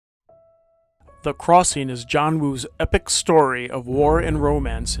The Crossing is John Woo's epic story of war and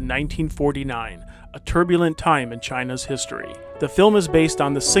romance in 1949, a turbulent time in China's history. The film is based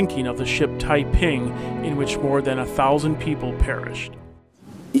on the sinking of the ship Taiping, in which more than 1,000 people perished.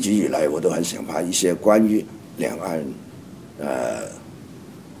 一直以来，我都很想拍一些关于两岸，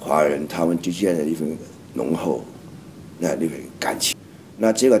华人他们之间的一份浓厚那份感情。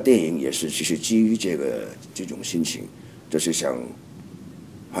那这个电影也是其实基于这种心情，就是想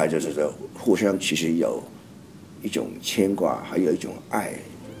拍，就是说互相其实有一种牵挂，还有一种爱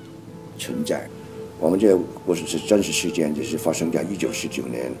存在。我们这个故事是真实事件，就是发生在1919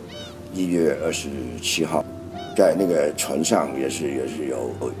年1月27号，在那个船上也是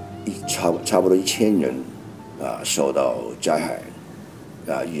有差不多1000人受到灾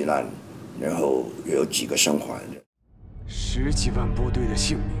害遇难，然后有几个生还。10几万部队的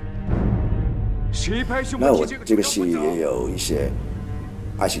性命，谁拍兄弟？那我这个戏也有一些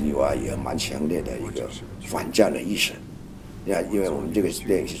爱情以外，也蛮强烈的一个反战的意识。因为我们这个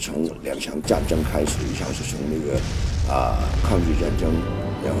电影是从2场战争开始，一场是从那个抗日战争，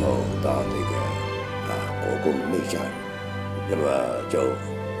然后到那个国共内战，那么就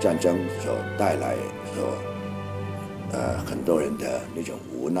战争所带来很多人的那种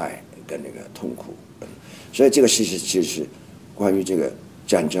无奈跟那个痛苦，所以这个戏其实是关于这个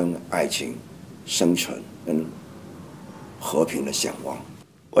战争、爱情、生存跟和平的向往。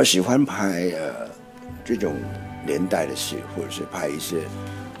我喜欢拍这种年代的戏，或者是拍一些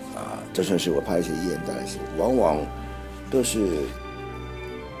就算是我拍一些现代的戏，往往都是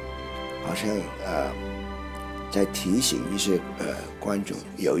好像在提醒一些观众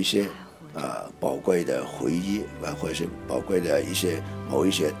有一些宝贵的回忆或者是宝贵的某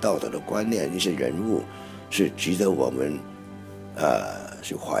一些道德的观念，一些人物是值得我们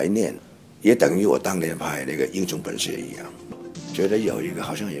去怀念，也等于我当年拍那个《英雄本色》一样，觉得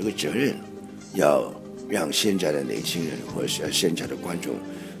好像有一个责任，要让现在的年轻人或者是现在的观众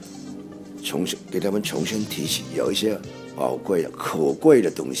给他们重新提起有一些宝贵的可贵的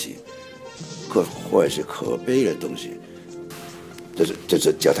东西，或者是可悲的东西，就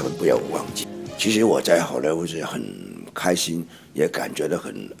是叫他们不要忘记。其实我在好莱坞是很开心，也感觉到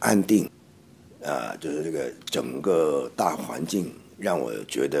很安定，就是这个整个大环境让我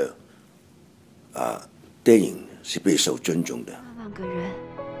觉得电影是备受尊重的。万万个人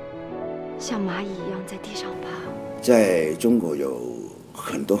像蚂蚁一样在地上爬。在中国有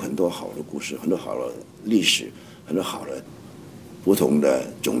很多好的故事，很多好的历史，很多好的不同的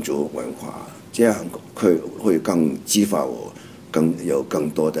种族文化，这样会更激发我更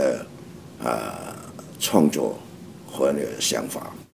多的创作和那个想法。